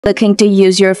Looking to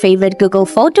use your favorite Google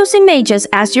Photos images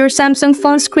as your Samsung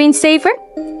phone screensaver?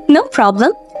 No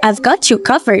problem, I've got you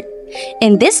covered.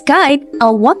 In this guide,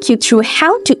 I'll walk you through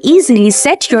how to easily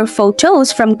set your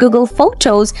photos from Google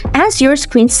Photos as your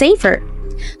screensaver.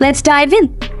 Let's dive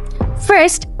in.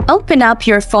 First, open up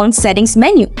your phone settings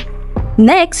menu.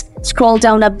 Next, scroll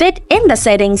down a bit in the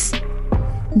settings.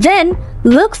 Then,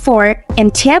 look for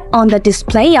and tap on the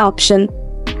display option.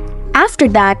 After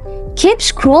that, keep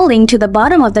scrolling to the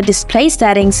bottom of the display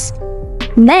settings.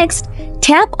 Next,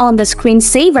 tap on the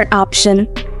screensaver option.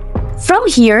 From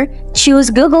here, choose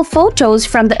Google Photos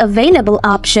from the available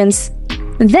options.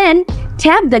 Then,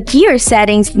 tap the gear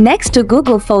settings next to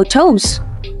Google Photos.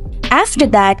 After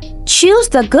that, choose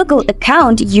the Google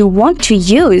account you want to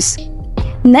use.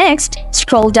 Next,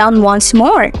 scroll down once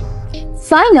more.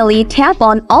 Finally, tap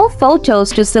on All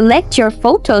Photos to select your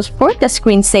photos for the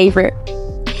screensaver.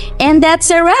 And that's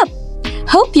a wrap!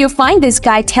 Hope you find this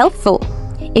guide helpful.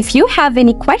 If you have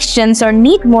any questions or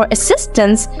need more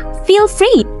assistance, feel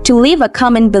free to leave a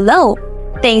comment below.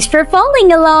 Thanks for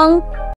following along!